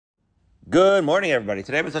Good morning, everybody.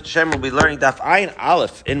 Today, B'ezras Hashem, we'll be learning Daf Ayin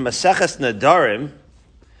Aleph in Maseches Nedarim.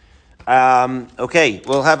 Okay,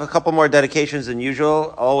 we'll have a couple more dedications than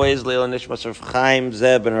usual. Always, Leil Nishmas Rav Chaim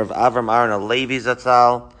Zeb and Rav Avram Aaron Alevi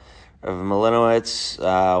Zatzal, Rav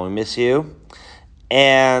Malinowitz, we miss you.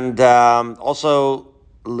 And also,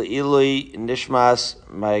 Leilui Nishmas,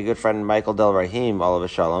 my good friend Michael Del Rahim, Olav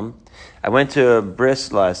Shalom. I went to a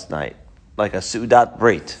bris last night, like a Sudat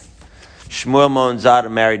Brit. Shmuel Monzada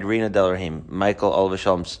married Rina Del Rahim, Michael Olav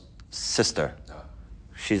Shalom's sister.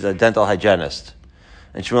 She's a dental hygienist.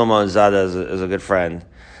 And Shmuel Monzada is a good friend.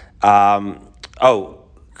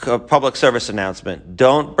 Public service announcement.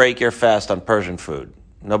 Don't break your fast on Persian food.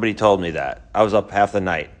 Nobody told me that. I was up half the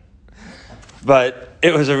night. But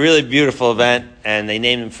it was a really beautiful event, and they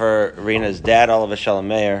named him for Rina's dad, Olav Shalom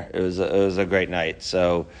Meir. It was a great night.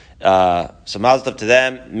 So mazel tov to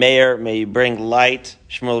them. Meir, may you bring light.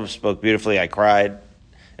 Shmuel spoke beautifully. I cried.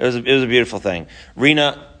 It was a beautiful thing.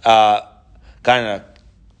 Rina got in a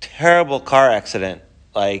terrible car accident,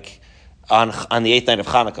 like on the 8th night of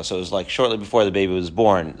Hanukkah. So it was like shortly before the baby was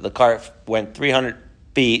born. The car went 300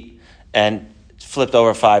 feet and flipped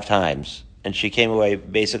over 5 times, and she came away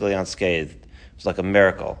basically unscathed. It was like a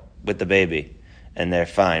miracle with the baby, and they're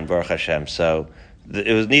fine, Baruch Hashem. So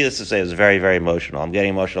it was, needless to say, it was very, very emotional. I'm getting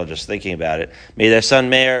emotional just thinking about it. May their son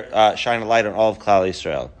Meir shine a light on all of Klal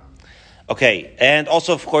Yisrael. Okay, and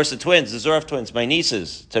also, of course, the twins, the Zorov twins, my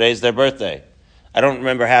nieces. Today's their birthday. I don't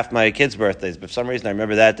remember half my kids' birthdays, but for some reason I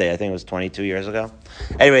remember that day. I think it was 22 years ago.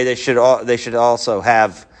 Anyway, they should also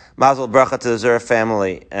have Mazel Bracha to the Zorov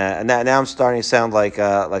family. And now I'm starting to sound like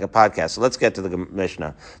a podcast. So let's get to the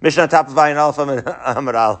Mishnah. Mishnah on top of Ayin Aleph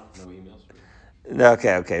Amud Aleph. No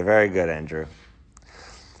emails. Okay, very good, Andrew.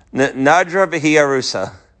 Nadra B'hi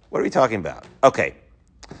Arusa. What are we talking about? Okay,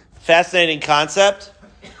 fascinating concept.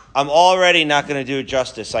 I'm already not going to do it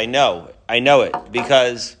justice. I know it,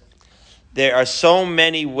 because there are so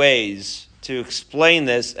many ways to explain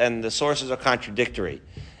this, and the sources are contradictory.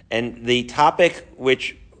 And the topic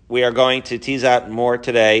which we are going to tease out more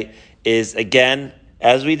today is, again,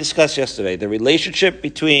 as we discussed yesterday, the relationship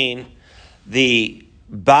between the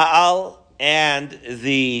Baal and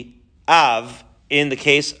the Av in the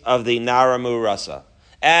case of the Nara Murasa.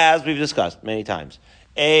 As we've discussed many times.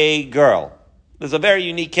 A girl. This is a very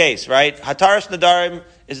unique case, right? Hataras Nadarim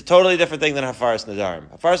is a totally different thing than Hafaras Nadarim.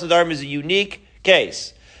 Hafaras Nadarim is a unique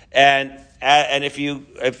case. And if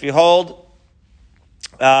you hold,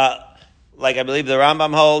 like I believe the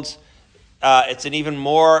Rambam holds, it's an even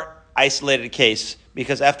more isolated case,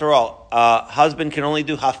 because after all, husband can only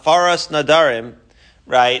do Hafaras Nadarim,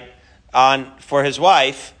 right, for his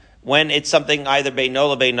wife, when it's something either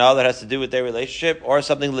beino lebeino that has to do with their relationship, or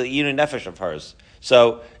something le'inu nefesh of hers.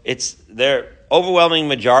 So it's their overwhelming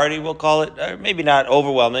majority, we'll call it, or maybe not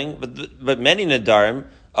overwhelming, but many nadarim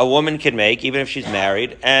a woman can make, even if she's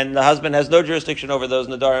married, and the husband has no jurisdiction over those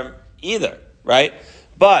nadarim either, right?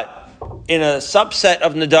 But in a subset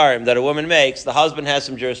of nadarim that a woman makes, the husband has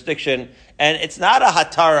some jurisdiction, and it's not a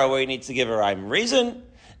hatara where he needs to give a rhyme reason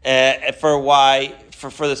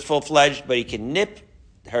for this full-fledged, but he can nip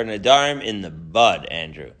her nadarim in the bud,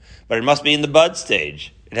 Andrew. But it must be in the bud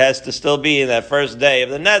stage. It has to still be in that first day of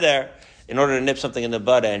the neder. In order to nip something in the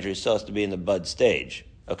bud, Andrew, it still has to be in the bud stage.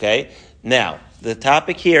 Okay? Now, the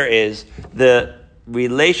topic here is the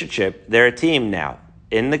relationship. They're a team now.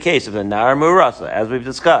 In the case of the Nar Murasa, as we've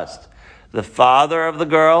discussed, the father of the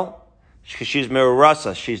girl, she's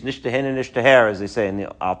Murasa, she's Nishtahin and Nishtaher, as they say in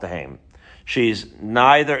the Al-Tahim. She's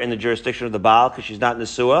neither in the jurisdiction of the Baal, because she's not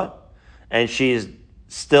Nesua, and she's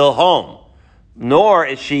still home. Nor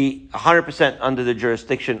is she 100% under the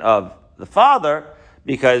jurisdiction of the father,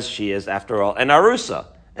 because she is, after all, an arusa.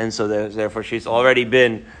 And so therefore she's already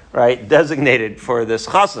been, right, designated for this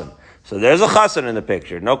chassan. So there's a chassan in the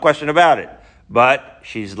picture, no question about it. But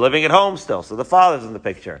she's living at home still, so the father's in the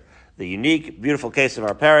picture. The unique, beautiful case of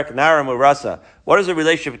our parak, Nara Murasa. What is the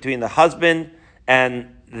relationship between the husband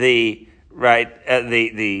and the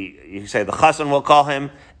you say the chassan, we'll call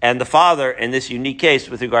him, and the father in this unique case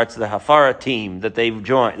with regards to the Hafara team that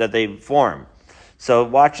they've formed. So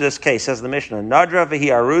watch this case, says the Mishnah. Nadra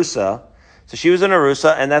v'hi arusa. So she was an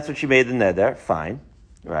arusa, and that's what she made the neder. Fine,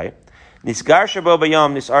 right? Nisgar shabo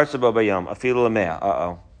bayom, nisar shabo bayom, afilu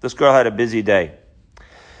lemea. This girl had a busy day.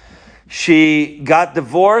 She got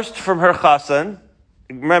divorced from her chassan.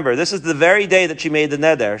 Remember, this is the very day that she made the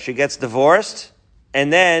neder. She gets divorced,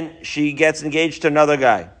 and then she gets engaged to another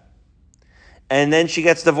guy. And then she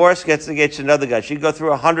gets divorced, gets engaged to another guy. She'd go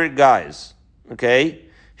through 100 guys. Okay?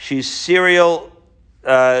 She's serial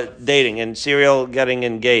dating and serial getting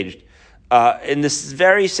engaged in this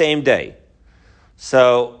very same day.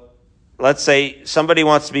 So let's say somebody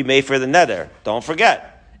wants to be made for the neder. Don't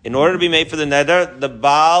forget, in order to be made for the neder, the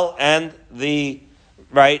Baal and the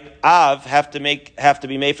Av have to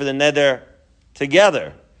be made for the neder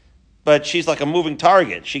together. But she's like a moving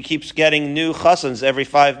target. She keeps getting new chasans every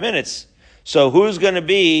 5 minutes. So who's going to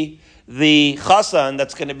be the chasan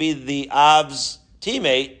that's going to be the Av's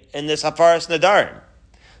teammate in this Hafaras Nadarim?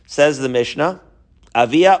 Says the Mishnah,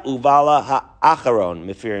 Avia uvala ha'acharon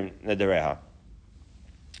mifir nadareha.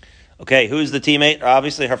 Okay, who's the teammate?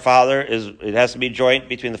 Obviously, her father it has to be joint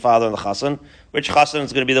between the father and the chasan. Which chasan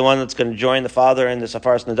is going to be the one that's going to join the father in this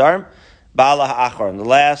Hafaras Nadarim? Bala ha'acharon, the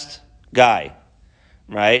last guy,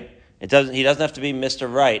 right? He doesn't have to be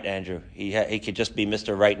Mr. Right, Andrew. He could just be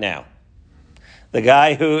Mr. Right now. The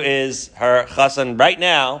guy who is her chasan right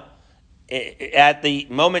now, at the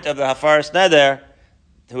moment of the Hafaras Neder,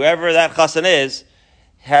 whoever that chasan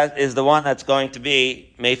is the one that's going to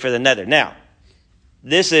be made for the neder. Now,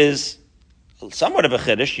 this is somewhat of a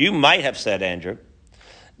chiddush. You might have said, Andrew,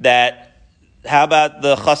 that how about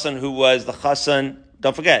the chasan who was the chasan?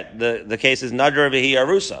 Don't forget, the case is Nadra V'hi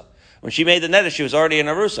Arusa. When she made the neder, she was already in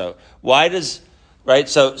Arusa. Why does, right?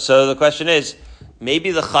 So the question is, maybe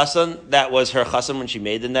the chasan that was her chasan when she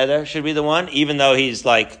made the neder should be the one, even though he's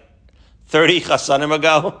like 30 chasanim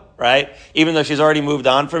ago, right? Even though she's already moved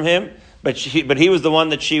on from him, but he was the one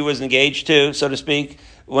that she was engaged to, so to speak,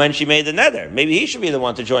 when she made the neder. Maybe he should be the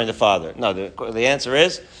one to join the father. No, the answer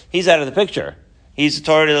is he's out of the picture. He's a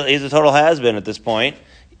total has-been at this point.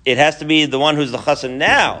 It has to be the one who's the chasan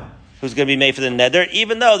now, who's going to be made for the neder,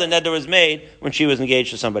 even though the neder was made when she was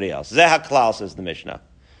engaged to somebody else. Zeh haklal, says the Mishnah.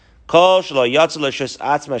 Kol shelo yatzu l'shus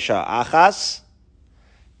atzma sha'achas.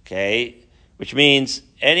 Okay, which means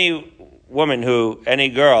any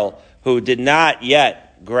girl who did not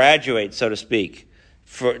yet graduate, so to speak,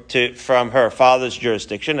 from her father's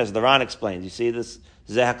jurisdiction, as the Ran explains. You see this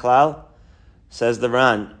Zeh haklal? Says the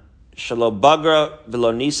Ran, shelo bagra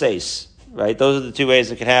v'lo nises. Right, those are the two ways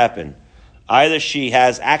it could happen. Either she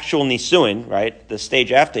has actual nisuin, right, the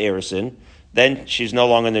stage after Erusin, then she's no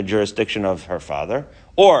longer in the jurisdiction of her father,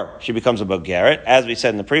 or she becomes a Bogeret, as we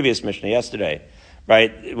said in the previous Mishnah yesterday,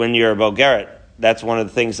 right? When you're a Bogeret, that's one of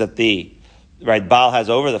the things that the Baal has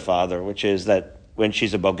over the father, which is that when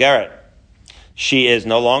she's a Bogeret, she is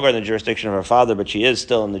no longer in the jurisdiction of her father, but she is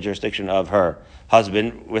still in the jurisdiction of her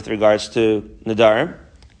husband with regards to Nadarim.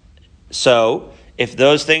 So, if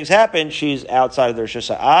those things happen, she's outside of the Rosh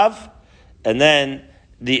Hashanah, and then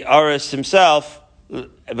the Aris himself,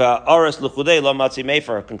 Aris l'chudei lo matzi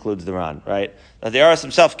mefer, concludes the Ran, right? Now the Aris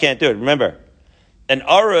himself can't do it. Remember, an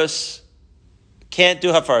Aris can't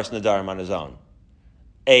do Hafaras Nadarim on his own.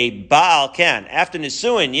 A Baal can. After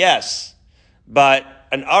Nisuin, yes, but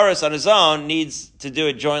an Aris on his own needs to do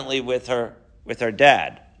it jointly with her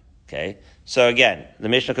dad. Okay? So again, the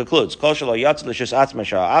Mishnah concludes, Kol shelo yatzu l'shus atzma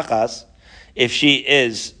sha'achas, if she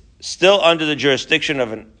is still under the jurisdiction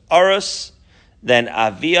of an Aris, then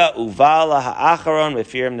Avia Uvala Ha'acharon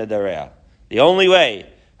Mefirim Nederea. The only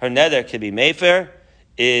way her neder can be mefer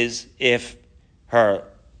is if her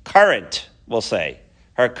current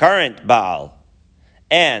Baal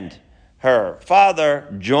and her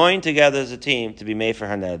father join together as a team to be mefer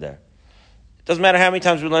her neder. It doesn't matter how many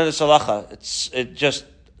times we learn the Salacha, it just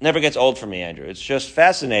never gets old for me, Andrew. It's just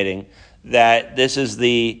fascinating that this is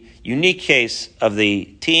the unique case of the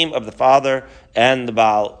team of the father and the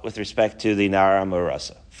Baal with respect to the Nara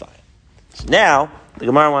Marasa. Fine. So now, the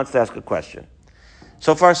Gemara wants to ask a question.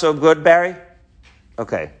 So far, so good, Barry?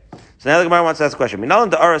 Okay. So now the Gemara wants to ask a question. It's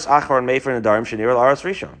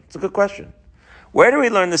a good question. Where do we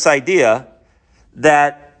learn this idea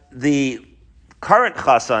that the current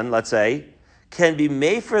chasan, let's say, can be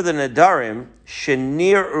made for the Nadarim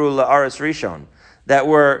shenir'u la'aras rishon, that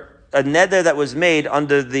were a neder that was made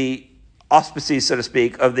under the auspices, so to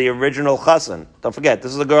speak, of the original chasan. Don't forget,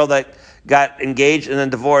 this is a girl that got engaged and then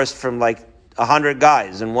divorced from like 100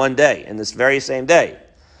 guys in one day, in this very same day.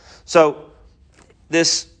 So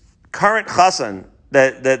this current chasan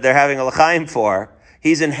that they're having a l'chaim for,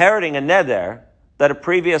 he's inheriting a neder that a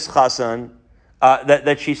previous chasan,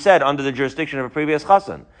 that she said under the jurisdiction of a previous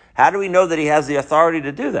chasan. How do we know that he has the authority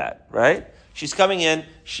to do that, right? She's coming in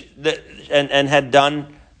and had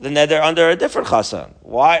done the neder under a different chasan.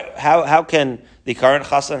 Why? How can the current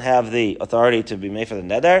chasan have the authority to be made for the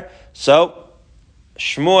neder? So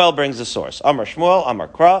Shmuel brings the source. Amar Shmuel, Amar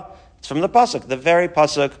Kra. It's from the pasuk, the very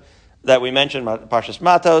pasuk that we mentioned, Parshas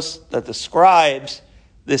Matos, that describes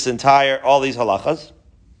all these halachas.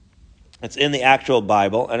 It's in the actual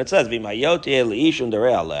Bible, and it says, "V'mayot yeh le'ish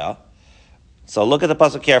undarei aleh." So look at the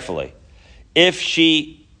pasuk carefully. If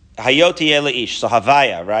she hayot yeh le'ish, so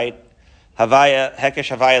havaya, right? Havaya,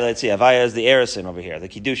 Hekesh Havaya, let's see, Havaya is the Erisin over here, the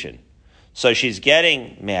Kiddushin. So she's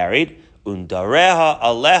getting married, Undareha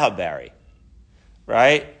Aleha Bari.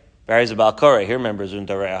 Right? Bari's a Balkore. He remembers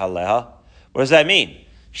Undareha Aleha. What does that mean?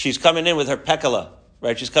 She's coming in with her pekala,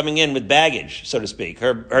 right? She's coming in with baggage, so to speak.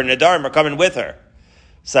 Her Nadarim are coming with her.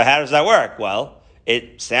 So how does that work? Well,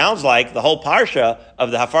 it sounds like the whole parsha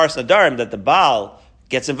of the Hafaras Nadarim that the Baal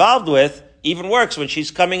gets involved with even works when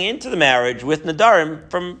she's coming into the marriage with Nadarim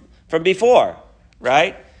from before,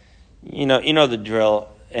 right? You know the drill,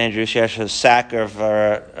 Andrew. She has a sack of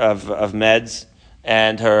meds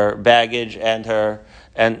and her baggage and her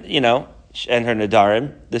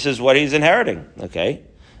Nadarim. This is what he's inheriting, okay?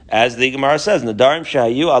 As the Gemara says, Nadarim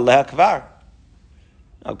shayu aleha kvar.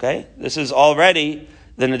 Okay? This is already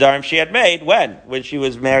the Nadarim she had made when she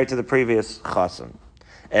was married to the previous Chassan.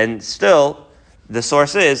 And still, the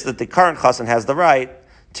source is that the current Chassan has the right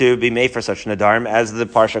to be made for such Nadarim, as the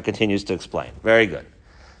Parsha continues to explain. Very good.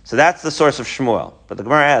 So that's the source of Shmuel. But the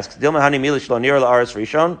Gemara asks, Dilma hani milish lo nir la'aretz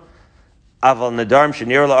rishon, aval Nadarim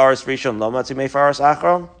shenir la'aretz rishon lo matzi mei faras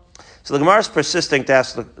achron? So the Gemara is persisting to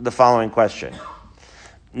ask the following question.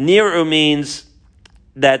 Niru means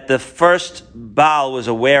that the first Baal was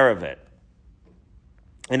aware of it.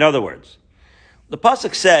 In other words, the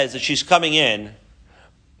pasuk says that she's coming in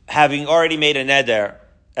having already made a neder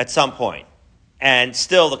at some point, and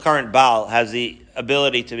still the current Baal has the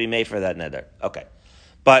ability to be made for that neder. Okay,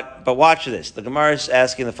 but watch this. The Gemara is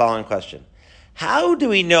asking the following question: how do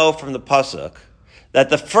we know from the pasuk that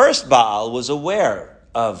the first Baal was aware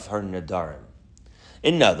of her nadarim?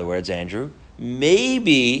 In other words, Andrew,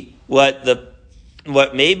 maybe what the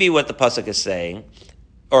pasuk is saying,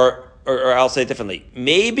 or I'll say it differently.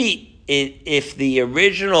 Maybe if the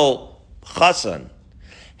original chassan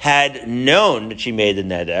had known that she made the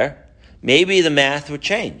neder, maybe the math would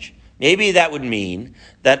change. Maybe that would mean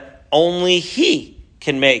that only he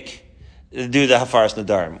can do the hafaras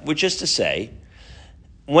nadarim, which is to say,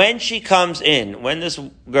 when this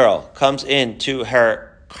girl comes into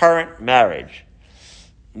her current marriage,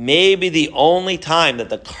 maybe the only time that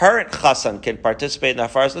the current chassan can participate in the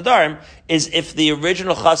hafaras nadarim is if the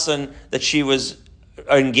original chassan that she was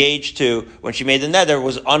engaged to when she made the neder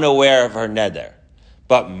was unaware of her neder.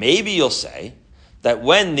 But maybe you'll say that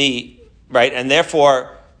and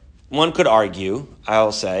therefore one could argue,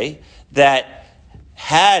 I'll say, that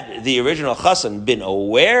had the original chassan been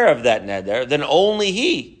aware of that neder, then only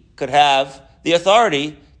he could have the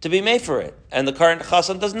authority to be made for it. And the current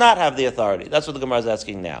chassan does not have the authority. That's what the Gemara is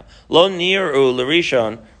asking now. Lo niru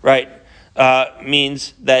l'rishon, right,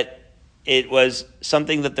 means that it was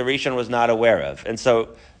something that the Rishon was not aware of. And so,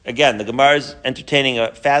 again, the Gemara is entertaining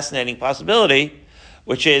a fascinating possibility,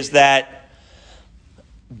 which is that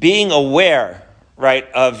being aware, right,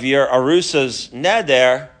 of your arusa's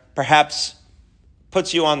neder perhaps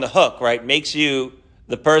puts you on the hook, right, makes you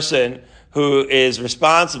the person who is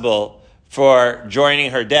responsible for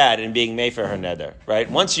joining her dad and being made for her neder, right?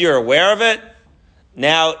 Once you're aware of it,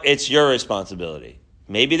 now it's your responsibility.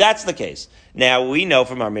 Maybe that's the case. Now, we know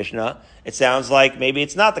from our Mishnah, it sounds like maybe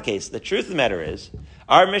it's not the case. The truth of the matter is,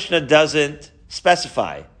 our Mishnah doesn't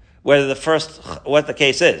specify what the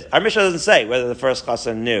case is. Our Mishnah doesn't say whether the first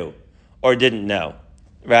chassan knew or didn't know,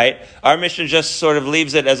 right? Our Mishnah just sort of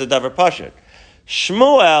leaves it as a davar pashut.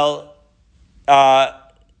 Shmuel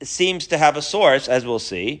seems to have a source, as we'll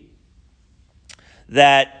see,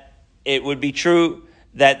 that it would be true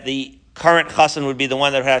that the current chassan would be the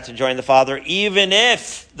one that had to join the father, even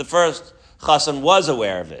if the first chassan was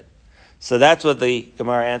aware of it. So that's what the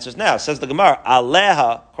Gemara answers now. It says the Gemara,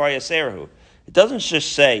 Aleha Koryaserehu. It doesn't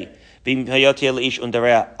just say, V'imhayotia le'ish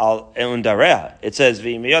undareha. It says,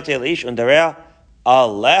 V'imhayotia le'ish undareha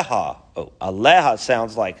aleha. Oh, aleha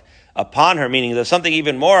sounds like upon her, meaning there's something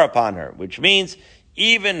even more upon her, which means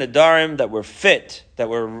even nadarim that were fit, that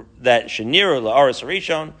sheniru la'aris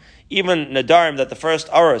rishon, even nadarim that the first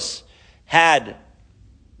aris had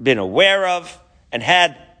been aware of and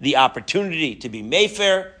had the opportunity to be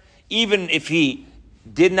mefer, even if he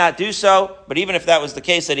did not do so, but even if that was the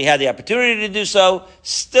case that he had the opportunity to do so,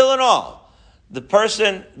 still in all, the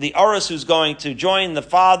person, the aris who's going to join the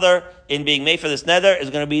father in being made for this neder is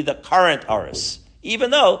going to be the current aris.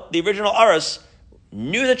 Even though the original aris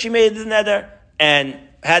knew that she made the neder and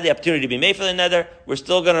had the opportunity to be made for the neder, we're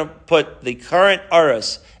still going to put the current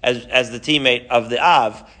aris as the teammate of the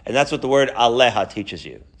av, and that's what the word aleha teaches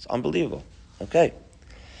you. It's unbelievable. Okay.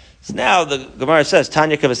 So now the Gemara says,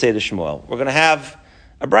 Tanya Kavasei to Shmuel. We're going to have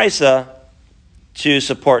a brisa to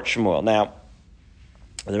support Shmuel. Now,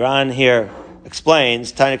 the Ran here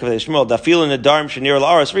explains, Tanya Kavasei to Shmuel, Dafilu Nadarim Shenir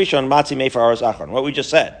La'aras Rishon Matzi Mei for Aras Achron. What we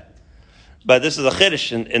just said, But this is a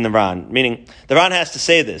chiddush in the Ran, meaning the Ran has to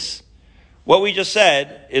say this. What we just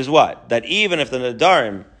said is what? That even if the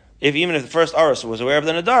Nadarim, even if the first Aros was aware of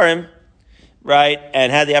the Nadarim, right,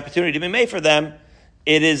 and had the opportunity to be made for them,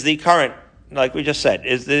 it is the current, like we just said,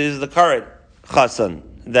 it is the current Chassan,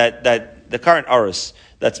 that the current Aros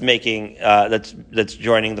that's making, that's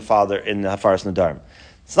joining the father in the Hafaras Nadarim.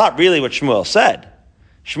 It's not really what Shmuel said.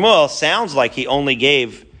 Shmuel sounds like he only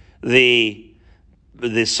gave the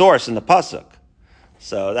source in the pasuk,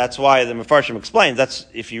 so that's why the Mefarshim explains. That's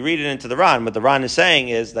if you read it into the Ran, what the Ran is saying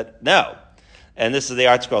is that no, and this is the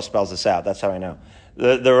Art Scroll spells this out. That's how I know.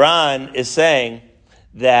 The Ran is saying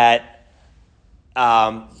that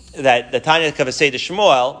that the Tanya Kavasei to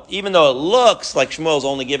Shmuel, even though it looks like Shmuel is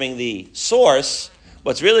only giving the source,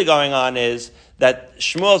 what's really going on is that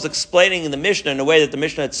Shmuel is explaining in the Mishnah in a way that the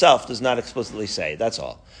Mishnah itself does not explicitly say. That's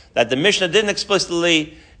all. That the Mishnah didn't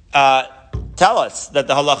explicitly tell us that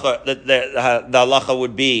the halacha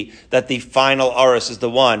would be that the final aris is the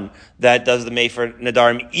one that does the Mefer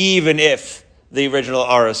Nadarim, even if the original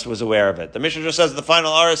aris was aware of it. The Mishnah just says the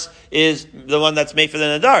final aris is the one that's made for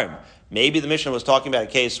the Nadarim. Maybe the Mishnah was talking about a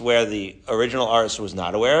case where the original aris was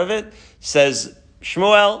not aware of it. Says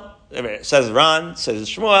Shmuel. Says Ran, says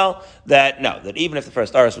Shmuel, that even if the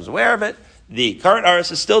first aris was aware of it, the current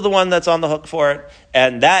aris is still the one that's on the hook for it,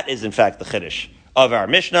 and that is in fact the chiddush of our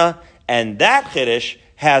Mishnah, and that chiddush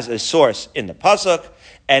has a source in the pasuk,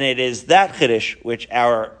 and it is that chiddush which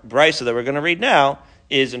our brisa that we're going to read now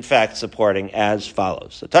is in fact supporting as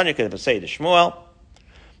follows. So Tanya could say to Shmuel,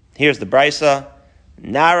 here's the brisa,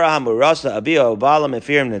 Nara hamurasa abia obala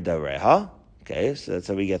mefirim nedareha. Okay, so that's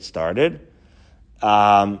how we get started.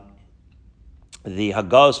 The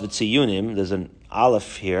Hagos v'tziyunim, there's an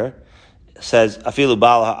aleph here, says afilu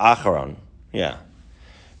bal ha'acharon. Yeah,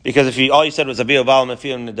 because if all you said was abiyu bal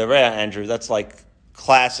mefilim nedareha, Andrew, that's like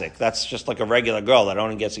classic. That's just like a regular girl that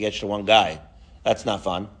only gets engaged to one guy. That's not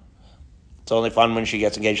fun. It's only fun when she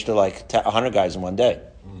gets engaged to like 100 guys in one day.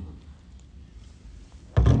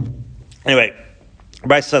 Anyway,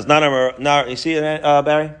 Bryce says, you see it,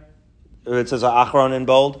 Barry? It says acharon in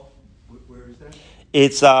bold. Where is that?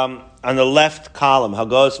 It's on the left column,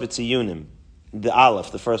 Hagos v'tziyunim, the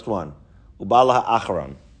aleph, the first one, Ubala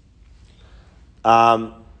ha'acharon.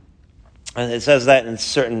 And it says that in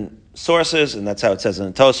certain sources, and that's how it says in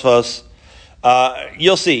the Tosfos.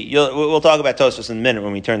 You'll see. We'll talk about Tosfos in a minute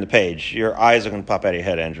when we turn the page. Your eyes are going to pop out of your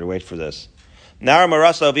head, Andrew. Wait for this. Nara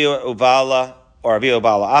marasa aviu ubala or aviu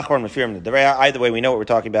ubala acharon mefirim nedareha. Either way, we know what we're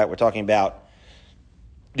talking about. We're talking about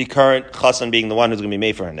the current chassan being the one who's going to be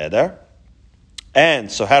made for a neder.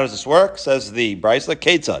 And so how does this work? Says the Brisa,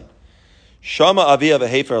 Ketzad. Shama avia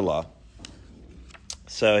v'hefer la.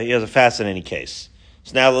 So he has a fascinating case.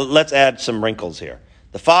 So now let's add some wrinkles here.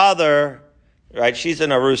 The father, right, she's in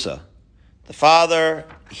Arusa. The father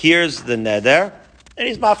hears the neder, and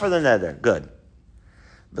he's mad for the neder. Good.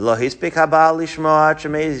 But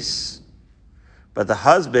the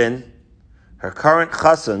husband, her current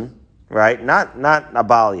chassan, right, not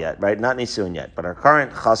abal yet, right, not nisun yet, but her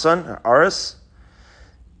current chassan, her aris,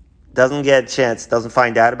 doesn't get a chance, doesn't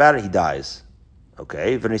find out about it, he dies.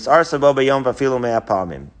 Okay,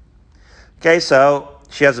 okay, so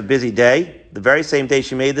she has a busy day. The very same day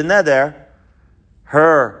she made the neder,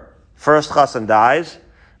 her first chassan dies,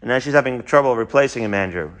 and now she's having trouble replacing him,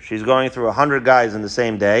 Andrew. She's going through 100 guys in the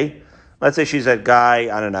same day. Let's say she's at guy,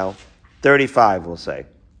 35, we'll say.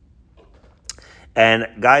 And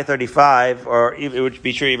guy 35, or it would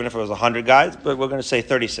be true even if it was 100 guys, but we're going to say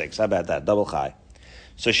 36. How about that? Double chai.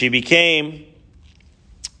 So she became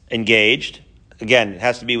engaged. Again, it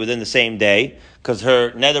has to be within the same day, because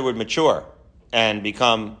her neder would mature and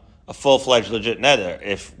become a full-fledged legit neder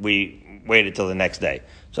if we waited till the next day.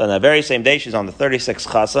 So on that very same day, she's on the 36th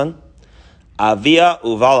chassan. Avia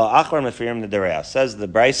uvala achron mefirim nedereah, says the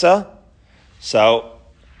Brisa. So,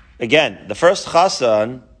 again, the first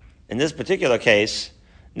chassan, in this particular case,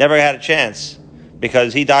 never had a chance,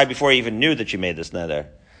 because he died before he even knew that she made this neder.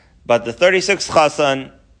 But the 36th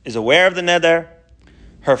chassan is aware of the neder.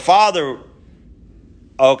 Her father,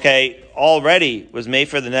 already was made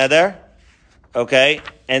for the neder.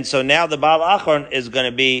 And so now the Baal Achron is going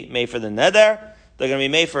to be made for the neder. They're going to be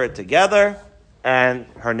made for it together, and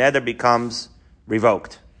her neder becomes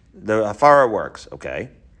revoked. The hafara works.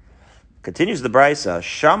 Continues the Brisa.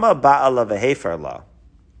 Shama ba'ala v'hefer la.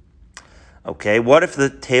 What if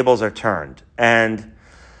the tables are turned? And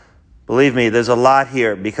believe me, there's a lot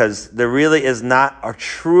here, because there really is not a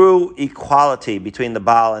true equality between the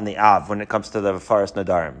Baal and the Av when it comes to the Hafaras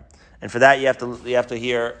Nadarim. And for that, you have to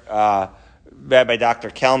hear Rabbi Dr.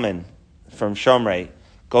 Kelman from Shomrei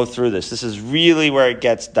go through this. This is really where it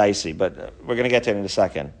gets dicey, but we're going to get to it in a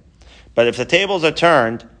second. But if the tables are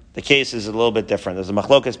turned, the case is a little bit different. There's a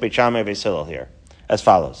machlokas Beit Shammai Beis Hillel here, as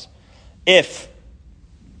follows. If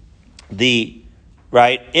the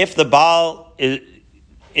Baal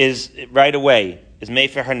is right away, is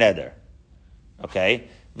Mefer HaNeder, okay?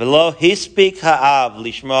 V'lo hispik ha'av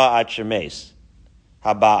lishma ad shemes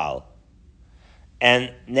ha'Baal.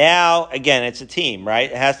 And now, again, it's a team, right?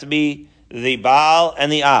 It has to be the Baal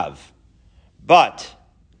and the Av. But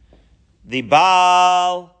the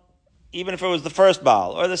Baal, even if it was the first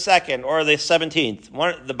Baal, or the second, or the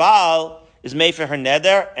 17th, the Baal is Mefer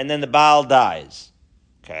HaNeder, and then the Baal dies.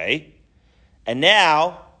 Okay? And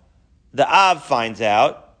now, the Av finds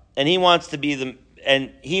out, and he wants to be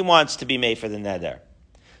Mefer the Neder.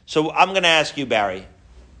 So I'm going to ask you, Barry.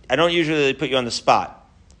 I don't usually put you on the spot.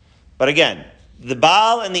 But again, the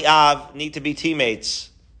Baal and the Av need to be teammates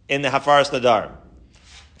in the Hafaras Nadarim.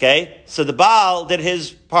 Okay? So the Baal did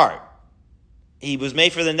his part. He was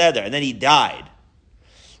made for the Neder, and then he died.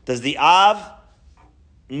 Does the Av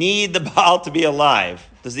need the Baal to be alive?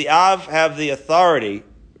 Does the Av have the authority,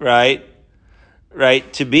 right,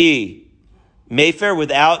 to be Mefer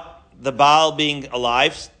without the Baal being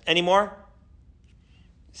alive anymore?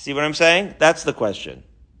 See what I'm saying? That's the question.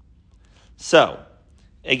 So,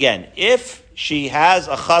 again, if she has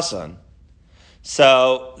a chassan,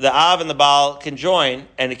 so the Av and the Baal can join,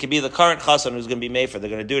 and it can be the current chassan who's going to be Mefer. They're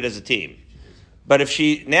going to do it as a team. But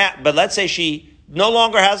let's say she no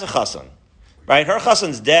longer has a chassan, right? Her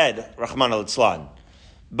chassan's dead, Rahman al-Itzlan.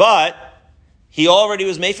 But he already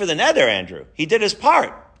was Mefer the Neder, Andrew. He did his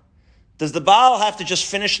part. Does the Baal have to just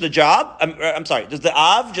finish the job? Does the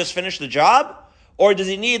Av just finish the job? Or does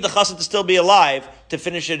he need the chassan to still be alive to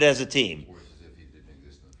finish it as a team? Or is it as if he didn't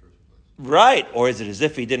exist in the first place? Right. Or is it as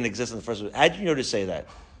if he didn't exist in the first place? How did you know to say that?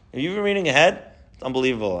 Have you been reading ahead? It's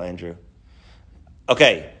unbelievable, Andrew.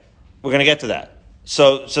 Okay. We're going to get to that.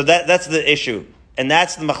 So that's the issue. And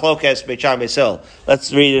that's the machlokes Beit Shammai Beis Hillel.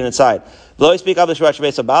 Let's read it inside. This is going to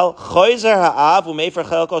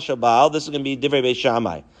be Divrei Beit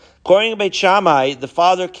Shammai. According to Beit Shammai, the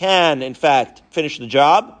father can, in fact, finish the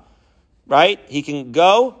job. Right? He can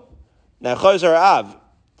go. Now, Choyzer Av.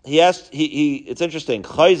 It's interesting.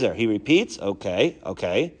 Choyzer, he repeats.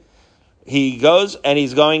 Okay. He goes and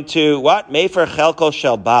he's going to, what? Mefer Chelko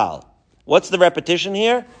Shel Baal. What's the repetition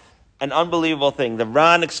here? An unbelievable thing. The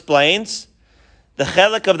Ran explains the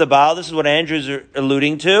chelik of the Baal. This is what Andrew's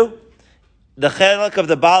alluding to. The chelik of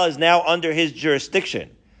the Baal is now under his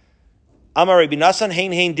jurisdiction. Amar Rabbi Nassan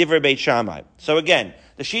hein divrei Beit Shammai. So again,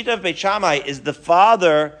 the shita of Beit Shammai is the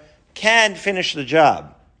father can finish the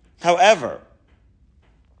job. However,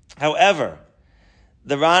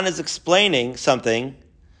 the Ran is explaining something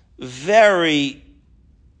very,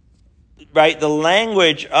 right? The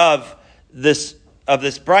language of this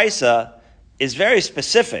brisa is very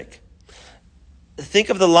specific. Think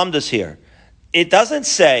of the lumdas here. It doesn't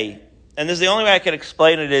say, and this is the only way I can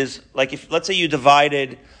explain it is, like if, let's say you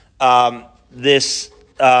divided this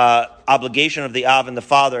obligation of the Av and the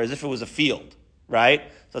father as if it was a field, right?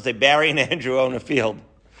 So let's say Barry and Andrew own a field.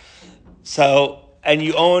 So, and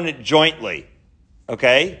you own it jointly,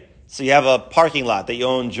 okay? So you have a parking lot that you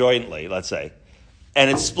own jointly, let's say, and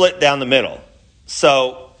it's split down the middle.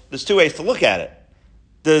 So there's two ways to look at it.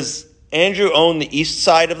 Does Andrew own the east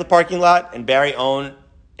side of the parking lot and Barry own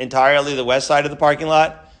entirely the west side of the parking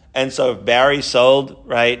lot? And so if Barry sold,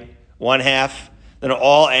 right, one half, then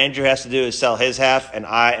all Andrew has to do is sell his half,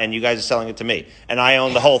 and you guys are selling it to me, and I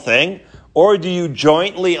own the whole thing? Or do you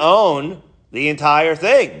jointly own the entire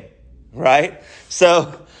thing, right?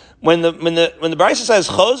 So when the Brisa says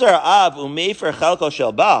Chozer Av u'Mefer Chelko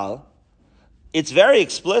Shel Baal, it's very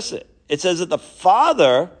explicit. It says that the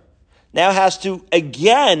father now has to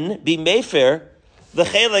again be Mefer the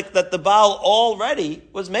chelik that the Baal already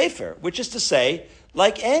was Mefer, which is to say,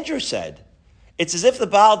 like Andrew said, it's as if the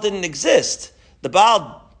Baal didn't exist. The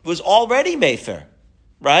Baal was already Mefer,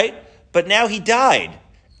 right? But now he died.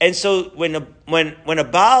 And so when a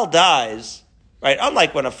Baal dies, right,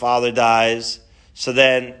 unlike when a father dies, so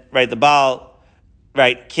then, right, the Baal,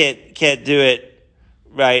 right, can't do it,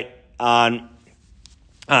 right, on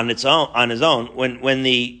his own. When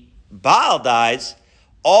the Baal dies,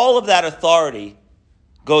 all of that authority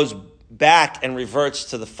goes back and reverts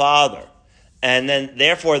to the father. And then,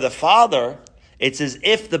 therefore, the father, it's as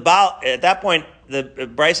if the Baal, at that point, the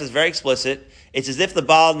Bryce is very explicit, it's as if the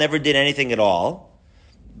Baal never did anything at all.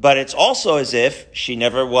 But it's also as if she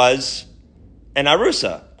never was an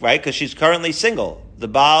Arusa, right? Because she's currently single. The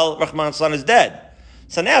Baal, Rahman al-Islan, is dead.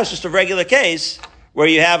 So now it's just a regular case where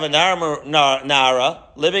you have a Nara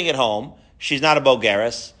living at home. she's not a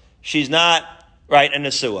bogeres, she's not, right, a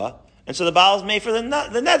nesua, and so the Baal is made for the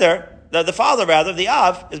nether, the father rather, the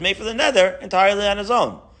Av, is made for the nether entirely on his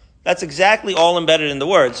own. That's exactly all embedded in the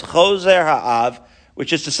words, Choser ha'av,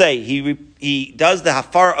 which is to say, he does the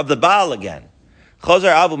hafar of the Baal again.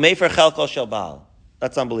 Choser ha'av u'mefer chelko shel Baal.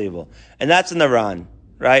 That's unbelievable. And that's in the Ran,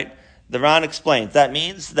 right? The Ran explains. That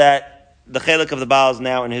means that the chelik of the Baal is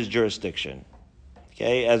now in his jurisdiction.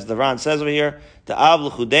 Okay, as the Ran says over here, the Av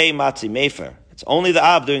l'chudei matzi mefer. It's only the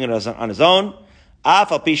Av doing it on his own.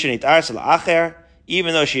 Af al pishanit arsel acher,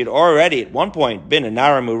 even though she had already at one point been a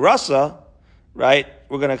Nara Murasa, right?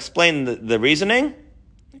 We're going to explain the reasoning,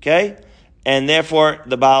 okay? And therefore,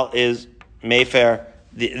 the Baal is Mayfair,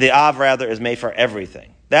 the Av rather is Mayfair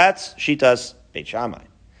everything. That's Shitas Beit Shammai.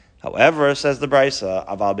 However, says the Brisa,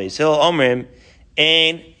 Aval Beis Hillel Omrim,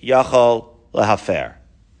 Ein Yachol Lehafer.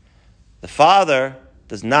 The father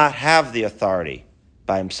does not have the authority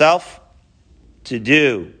by himself to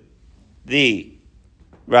do this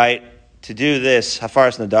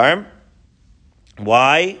Hafaras Nadarim.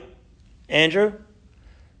 Why, Andrew?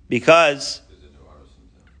 Because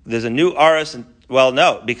there's a new Aris. Well,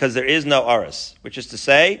 no, because there is no Aris, which is to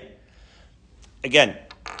say, again,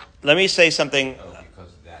 let me say something. Oh,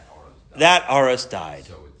 because that Aris died. That Aris died.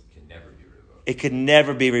 So it can never be revoked. It could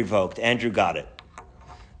never be revoked. Andrew got it.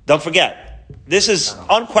 Don't forget, this is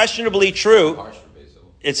unquestionably true. Harsh for Beis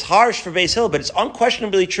Hillel. It's harsh for Beis Hillel, but it's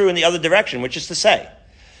unquestionably true in the other direction, which is to say,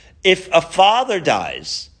 if a father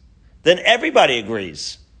dies, then everybody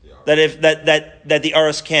agrees that the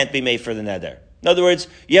Aris can't be made for the neder. In other words,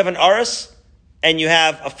 you have an Aris, and you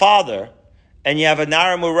have a father, and you have a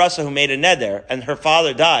Nara Murasa who made a neder, and her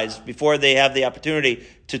father dies before they have the opportunity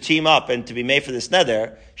to team up and to be made for this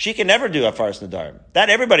neder, she can never do a Hafaras Nadarim. That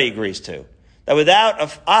everybody agrees to. That without a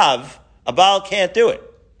Av, a Baal can't do it.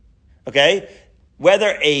 Okay?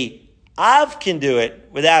 Whether a Av can do it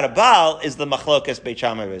without a Baal is the Machlokas Beit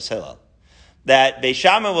Shammai Beis Hillel. That Beit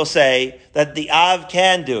Shammai will say that the Av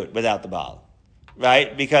can do it without the Baal.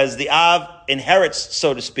 Right? Because the Av inherits,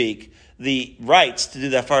 so to speak, the rights to do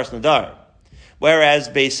the Hafaras Nadarim. Whereas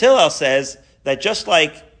Beis Hillel says that just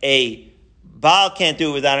like a Baal can't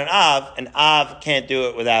do it without an Av can't do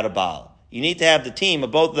it without a Baal. You need to have the team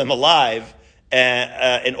of both of them alive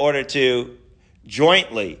in order to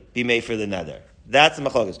jointly be made for the nether. That's the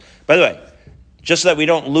machlokas. By the way, just so that we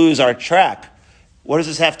don't lose our track, what does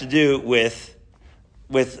this have to do with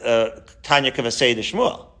Tanya Kavasei de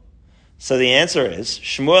Shmuel? So the answer is,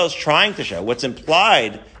 Shmuel is trying to show, what's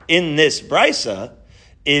implied in this brisa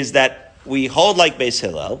is that we hold like Beis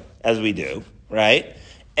Hillel, as we do, right?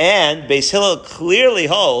 And Beis Hillel clearly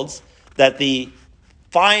holds that the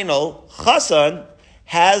final chassan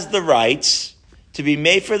has the rights to be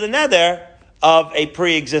made for the nether of a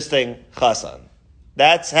pre-existing chassan.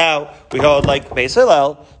 That's how we hold like Beis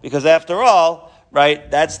Hillel, because after all,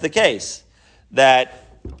 right, that's the case. That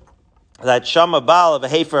Shama Baal of a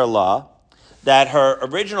Hefer law, that her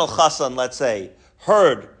original chassan, let's say,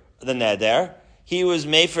 heard the neder, he was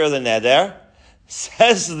made for the neder,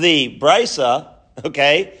 says the brisa,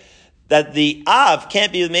 okay, that the Av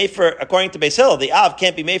can't be made for, according to Beis Hillel, the Av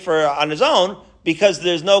can't be made for on his own because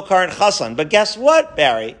there's no current chassan. But guess what,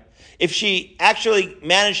 Barry? If she actually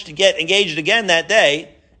managed to get engaged again that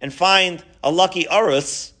day and find a lucky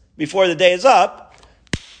Urus before the day is up,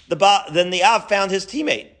 then the Av found his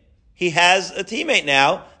teammate. He has a teammate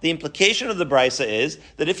now. The implication of the brisa is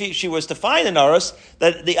that if she was to find an Urus,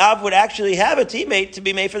 that the Av would actually have a teammate to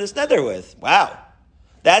be made for this nether with. Wow.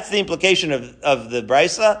 That's the implication of the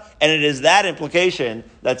brisa, and it is that implication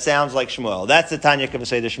that sounds like Shmuel. That's the Tanya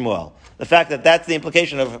Kavasei de Shmuel. The fact that that's the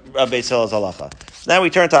implication of Beis Hillel's halacha. So now we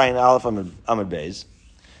turn to Ayin Aleph Amud Beis.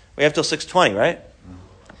 We have till 6:20, right?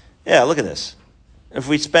 Yeah, look at this. If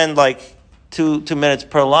we spend like two minutes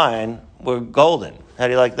per line, we're golden. How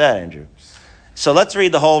do you like that, Andrew? So let's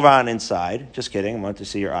read the whole Ran inside. Just kidding. I want to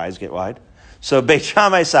see your eyes get wide. So Beit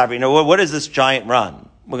Shammai Sabri. What is this giant Ran?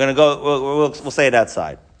 We're going to go. We'll say it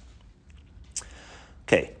outside.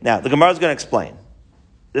 Okay. Now the Gemara is going to explain.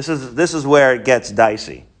 This is where it gets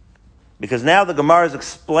dicey, because now the Gemara is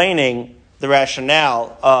explaining the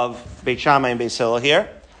rationale of Beit Shammai and Beis Hillel here.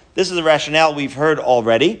 This is the rationale we've heard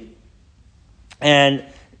already, and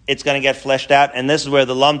it's going to get fleshed out. And this is where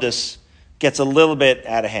the Lumdus gets a little bit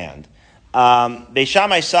out of hand. Beit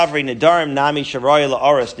Shammai Savri Nedarim Nami Sharoya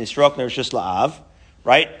La'aris Nisrok Nershus La'av.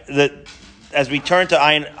 Right? As we turn to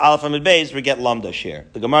Ayin Aleph Amud Beis, we get Lumdus here.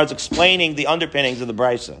 The Gemara is explaining the underpinnings of the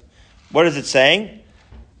Brisa. What is it saying?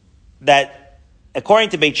 That according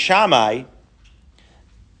to Beit Shammai,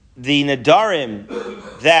 the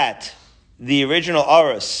Nedarim that the original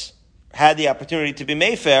Aris had the opportunity to be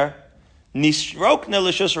Mayfair, Nisrokna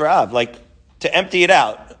l'shus Rav, like to empty it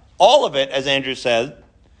out. All of it, as Andrew said,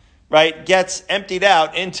 right, gets emptied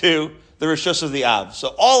out into the rishus of the Av.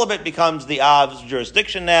 So all of it becomes the Av's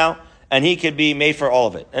jurisdiction now, and he could be made for all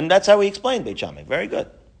of it. And that's how he explained Beit Shammai. Very good.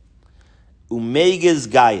 Umegas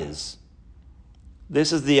Gaias.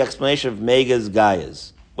 This is the explanation of Megas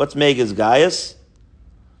Gaias. What's Megas Gaias?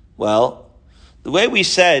 Well, the way we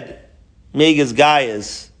said Megas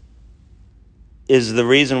Gaias is the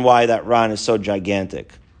reason why that Ran is so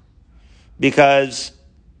gigantic. Because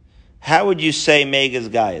how would you say Megas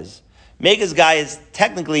Gaias? Megas Gaias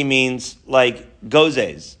technically means like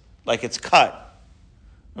gozes, like it's cut.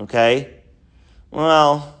 Okay?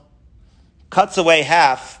 Well, cuts away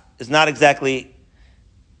half is not exactly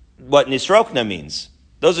what Nisrokna means.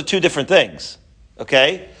 Those are two different things.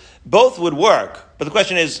 Okay? Both would work, but the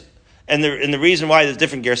question is, and the reason why there's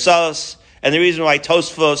different Gersos, and the reason why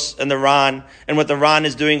Tosfos and the Ran, and what the Ran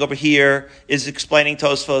is doing over here is explaining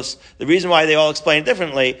Tosfos. The reason why they all explain it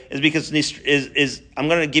differently is because I'm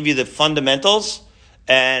going to give you the fundamentals,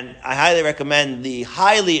 and I highly recommend the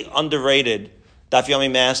highly underrated Daf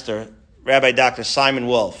Yomi master, Rabbi Dr. Simon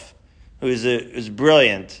Wolf, who is a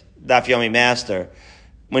brilliant Daf Yomi master.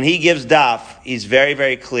 When he gives Daf, he's very,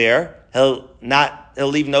 very clear. He'll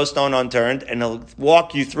leave no stone unturned, and he'll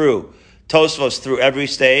walk you through Tosfos through every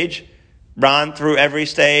stage, Ran through every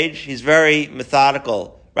stage. He's very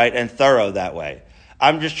methodical, right, and thorough that way.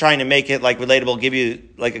 I'm just trying to make it like relatable, give you,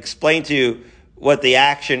 like explain to you what the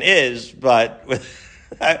action is, but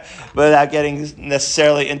without getting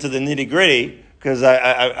necessarily into the nitty gritty, because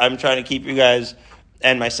I'm trying to keep you guys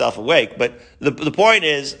and myself awake. But the point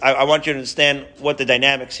is, I want you to understand what the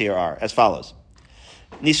dynamics here are as follows.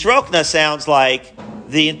 Nisrokna sounds like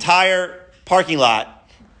the entire parking lot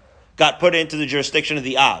got put into the jurisdiction of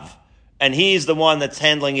the Av, and he's the one that's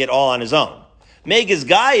handling it all on his own. Megas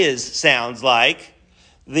Gaias sounds like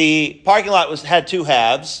the parking lot had two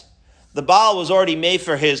halves, the Baal was already made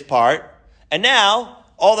for his part, and now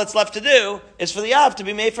all that's left to do is for the Av to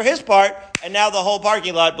be made for his part, and now the whole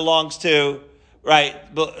parking lot belongs to, right,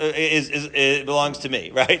 it belongs to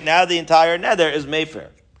me, right? Now the entire nether is Mayfair.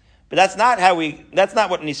 But that's not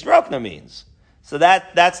what Nisrokna means. So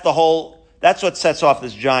that's what sets off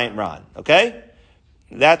this giant Ran, okay?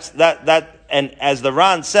 And as the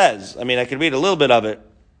Ran says, I mean, I can read a little bit of it.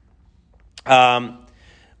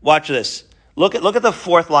 Watch this. Look at the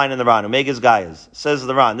fourth line in the Ran. Umegas Gaias. Says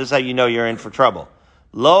the Ran. This is how you know you're in for trouble.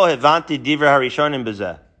 Lo hevanti divrei harishonim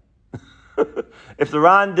bezeh. If the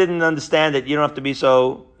Ran didn't understand it, you don't have to be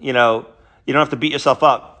so, you don't have to beat yourself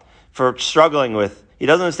up for struggling with. He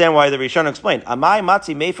doesn't understand why the Rishon explained. Amai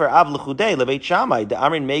matzi mefer av l'chudei lebeit Shammai de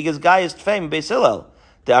amrin Megas Gaias tfeim beis Hillel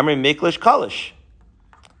de amrin miklish kolish.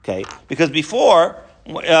 Okay, because before,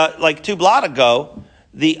 like 2 blot ago,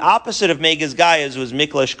 the opposite of Megas Gaias was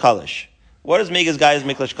Miklish Kalish. What does Megas Gaias,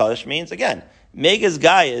 Miklish Kalish means? Again, Megas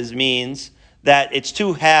Gaias means that it's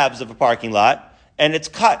 2 halves of a parking lot, and it's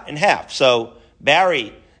cut in half. So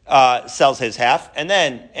Barry sells his half, and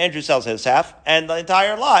then Andrew sells his half, and the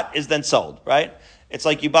entire lot is then sold, right? It's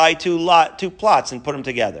like you buy 2 plots and put them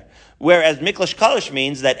together. Whereas Miklish Kalish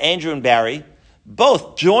means that Andrew and Barry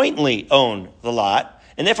both jointly own the lot,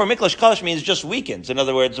 and therefore, Miklish Kalish means just weekends. In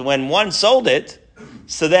other words, when one sold it,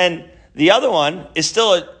 so then the other one is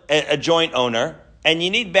still a joint owner, and you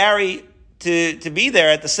need Barry to be there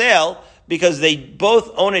at the sale because they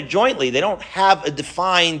both own it jointly. They don't have a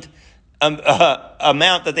defined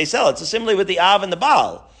amount that they sell. It's similarly with the Av and the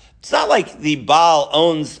Baal. It's not like the Baal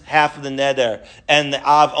owns half of the nether and the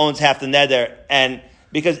Av owns half the nether, and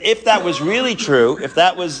because if that was really true, if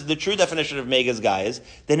that was the true definition of Megas Gaias,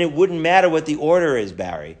 then it wouldn't matter what the order is,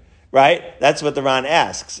 Barry. Right? That's what the Ran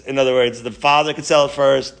asks. In other words, the father could sell it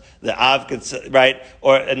first, the Av could, right?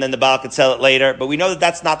 And then the Baal could sell it later. But we know that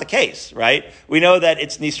that's not the case, right? We know that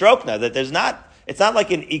it's Nisrokna, that it's not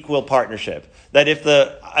like an equal partnership. That if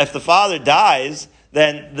the father dies,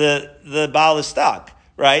 then the Baal is stuck,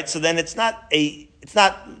 right? So then it's not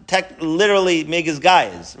literally Megas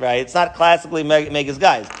Gaias, right? It's not classically Megas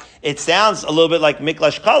Gaias. It sounds a little bit like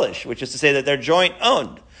Miklish Kalish, which is to say that they're joint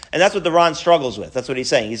owned. And that's what the Ran struggles with. That's what he's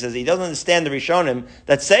saying. He says he doesn't understand the Rishonim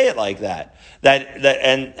that say it like that.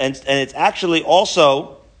 And it's actually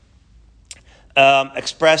also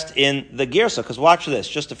expressed in the Girsa. Because watch this,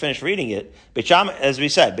 just to finish reading it. Beit Shammai, as we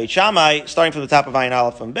said, Beit Shammai, starting from the top of Ayin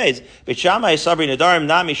Aleph from Beis, Beit Shammai sabri nadarim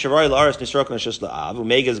nami sharoy la'aris nisrokna shus la'av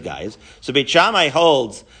umegas Gaias. So Beit Shammai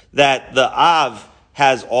holds that the Av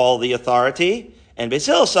has all the authority, and Beis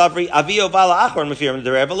Hillel sabri avio vala achor mefir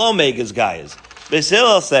derev lo megas Gaias. Beis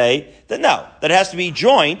Hillel say that no, that it has to be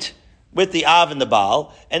joint, with the Av and the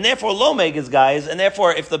Baal, and therefore lo megas guys, and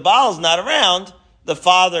therefore if the Baal is not around,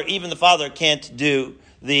 even the father can't do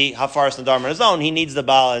the Hafaras Nadar on his own. He needs the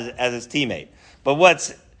Baal as his teammate. But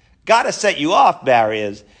what's got to set you off, Barry,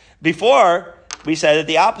 is before we said that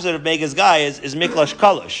the opposite of megas guy is Miklash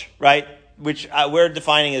Kolush, right? Which we're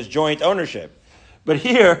defining as joint ownership. But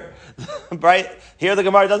here, right, here the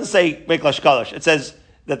Gemara doesn't say Miklash Kolush. It says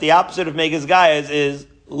that the opposite of megas guy is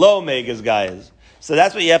lo megas guy. So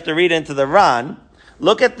that's what you have to read into the Ran.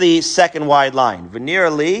 Look at the second wide line.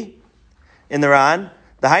 Veneer li in the Ran.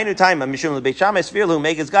 The Hainu time Mishum Beit Shammai Svirlu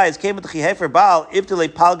megas guys came with the Chihefer Baal Ivtele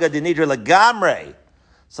Palga Dinidra Lagamre.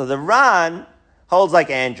 So the Ran holds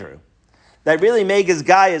like Andrew. That really megas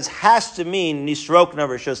guys has to mean Nisrokna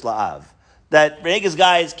Rishus La'av. That megas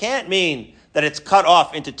guys can't mean that it's cut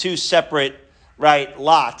off into two separate, right,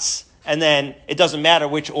 lots, and then it doesn't matter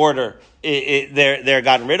which order they're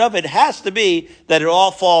gotten rid of. It has to be that it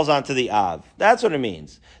all falls onto the Av. That's what it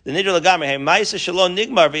means. The Nidra Lagamre, hey, Maisa Shalom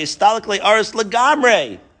Nigmar, Ve'istalakle Aris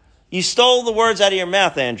Lagamre. You stole the words out of your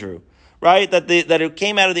mouth, Andrew, right? That it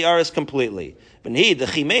came out of the Aris completely. But he, the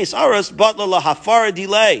Chimes Aris, Batla La Hafara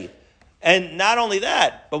delay. And not only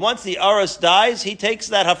that, but once the Aris dies, he takes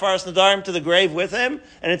that Hafaras Nadarim to the grave with him,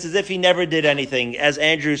 and it's as if he never did anything, as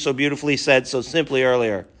Andrew so beautifully said so simply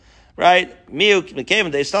earlier. Right? Now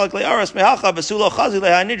there's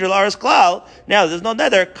no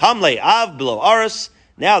nether. Kamle Av below Aris.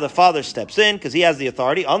 Now the father steps in because he has the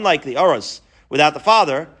authority. Unlike the Aris without the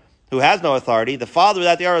father, who has no authority, the father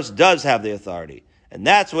without the Aris does have the authority. And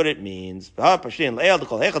that's what it means. Av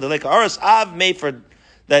Mefer.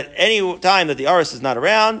 That any time that the Aris is not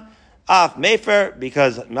around, Af Mefer,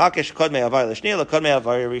 because Makish Kodme Avar Lashniel, Kodme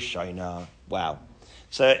Avar Rishayna. Wow.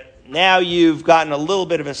 So now you've gotten a little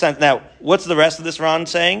bit of a sense. Now, what's the rest of this Ran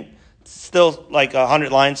saying? Still like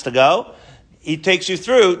 100 lines to go. He takes you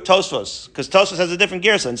through Tosfos, because Tosfos has a different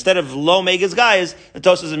gear. So instead of Lo Megas guys, the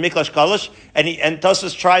Tosfos is Miklash Kolush, and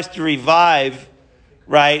Tosfos tries to revive,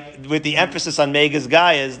 right, with the emphasis on Megas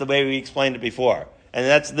guys, the way we explained it before. And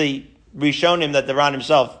that's we've shown him that the Ran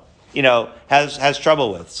himself, has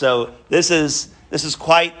trouble with. So this is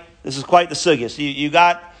quite the sugya. So you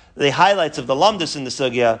got the highlights of the lumdus in the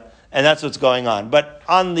sugya, and that's what's going on. But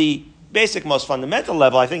on the basic, most fundamental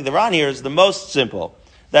level, I think the Ran here is the most simple.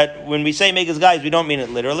 That when we say megas guys, we don't mean it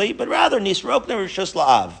literally, but rather nisrokna rishus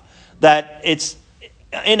la'av. That it's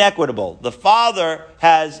inequitable. The father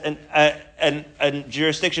has a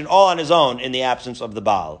jurisdiction all on his own in the absence of the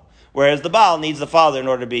Baal. Whereas the Baal needs the father in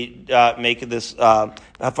order to make this Hafaras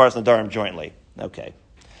Nadarim jointly. Okay.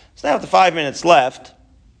 So now with the 5 minutes left,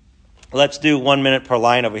 let's do 1 minute per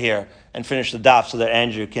line over here and finish the daf so that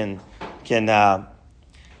Andrew can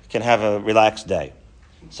have a relaxed day.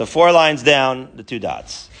 So 4 lines down, the 2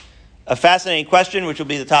 dots. A fascinating question, which will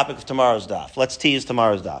be the topic of tomorrow's daf. Let's tease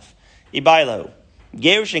tomorrow's daf. Ibailo,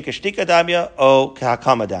 Gerushin kashtika damya o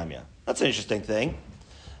kahakama damya. That's an interesting thing.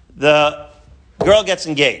 The girl gets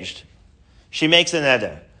engaged. She makes a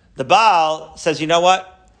neder. The Baal says, you know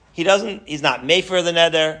what? He's not made for the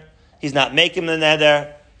neder. He's not making the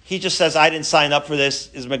neder. He just says, I didn't sign up for this.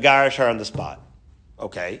 Is megarish her on the spot.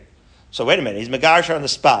 Okay. So wait a minute. He's megarish her on the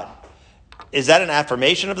spot. Is that an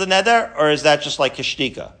affirmation of the neder, or is that just like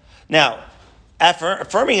kishtika? Now,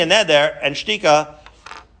 affirming a neder and shtika,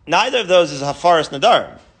 neither of those is hafaras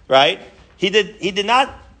nadarim, right? He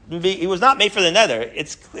was not made for the nether.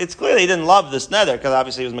 It's clearly he didn't love this nether, because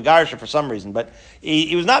obviously he was Megarisha for some reason, but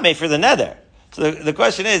he was not made for the nether. So the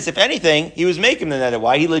question is, if anything, he was making the nether.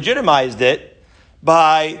 Why? He legitimized it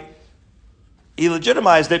by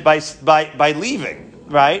leaving,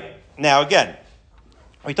 right? Now again,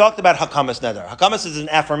 we talked about Hakamas nether. Hakamas is an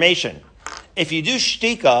affirmation. If you do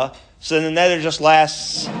shtika, so the nether just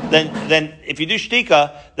lasts, then if you do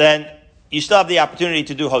shtika, then you still have the opportunity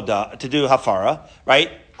to do hafara,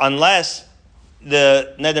 right? Unless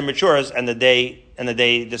the nether matures and the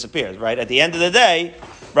day disappears, right? At the end of the day,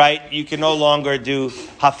 right, you can no longer do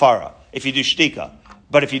hafara if you do shtika.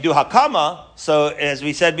 But if you do hakama, so as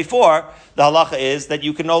we said before, the halacha is that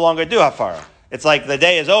you can no longer do hafara. It's like the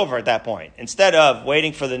day is over at that point. Instead of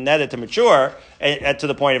waiting for the nether to mature to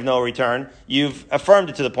the point of no return, you've affirmed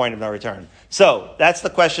it to the point of no return. So that's the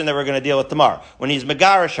question that we're going to deal with tomorrow. When he's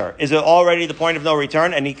megarisher, is it already the point of no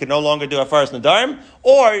return and he can no longer do hafaras nadarim?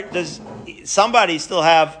 Or does somebody still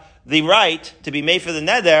have the right to be made for the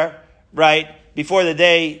nether, right, before the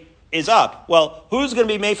day is up? Well, who's going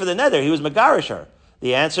to be made for the nether? He was megarisher.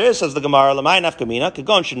 The answer is, says the Gemara, Lamai nafkamina,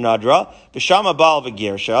 kagon shenadra, v'shama baal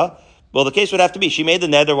v'girsha. Well, the case would have to be, she made the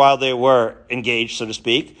nether while they were engaged, so to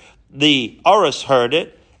speak. The Aris heard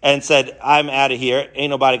it and said, I'm out of here. Ain't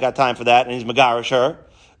nobody got time for that. And he's megarish her.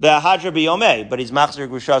 The hadra biyomei, but he's machzir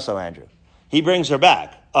grushaso, Andrew. He brings her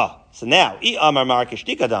back. So now,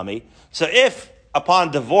 so if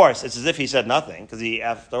upon divorce, it's as if he said nothing, because he,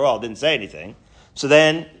 after all, didn't say anything, so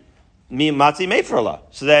then, matzi meifrala.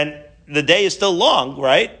 So then, the day is still long,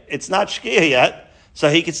 right? It's not shkia yet, so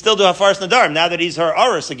he can still do hafaras nadarim. Now that he's her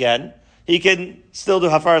aris again, he can still do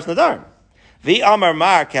hafaras nadarim. Amar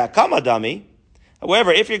mar dami.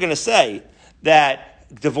 However, if you're going to say that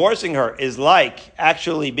divorcing her is like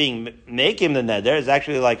actually making the neder, is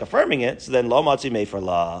actually like affirming it, so then lo matzi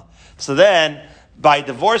meifrala. So then, by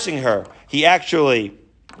divorcing her, he actually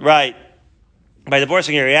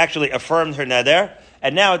affirmed her neder,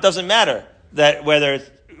 and now it doesn't matter that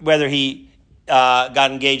whether he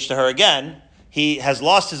got engaged to her again. He has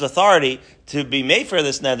lost his authority to be made for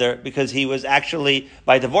this neder because he was actually,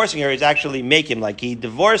 by divorcing her, he's actually making, like he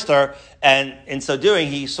divorced her, and in so doing,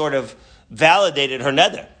 he sort of validated her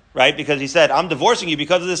neder, right? Because he said, I'm divorcing you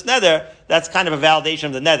because of this neder. That's kind of a validation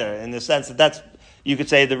of the neder, in the sense that that's, you could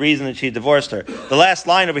say, the reason that she divorced her. The last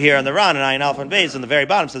line over here on the Ran, and Ayin Alpha and Beis, on the very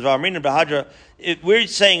bottom, says, we're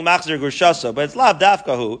saying machzir grushaso, but it's lav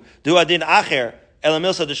dafkahu, du adin acher,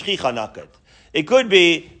 elamilsa d'shchicha nakat. It could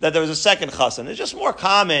be that there was a second chassan. It's just more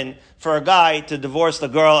common for a guy to divorce the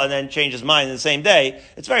girl and then change his mind in the same day.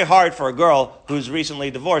 It's very hard for a girl who's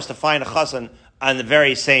recently divorced to find a chassan on the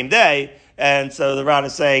very same day. And so the Ran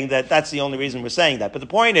is saying that that's the only reason we're saying that. But the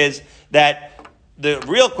point is that the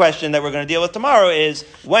real question that we're going to deal with tomorrow is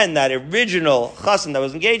when that original chassan that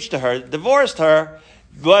was engaged to her divorced her,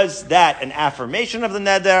 was that an affirmation of the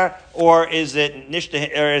neder, or is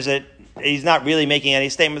it he's not really making any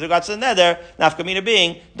statement with regards to the neder? Nafkamina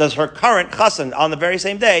being, does her current chassan on the very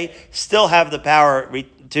same day still have the power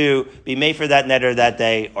to be made for that neder that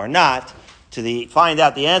day or not? To find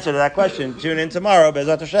out the answer to that question, tune in tomorrow,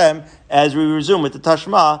 Be'ezrat Hashem, as we resume with the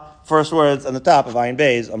Tashma, first words on the top of Ayin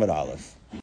Beis Amud Aleph.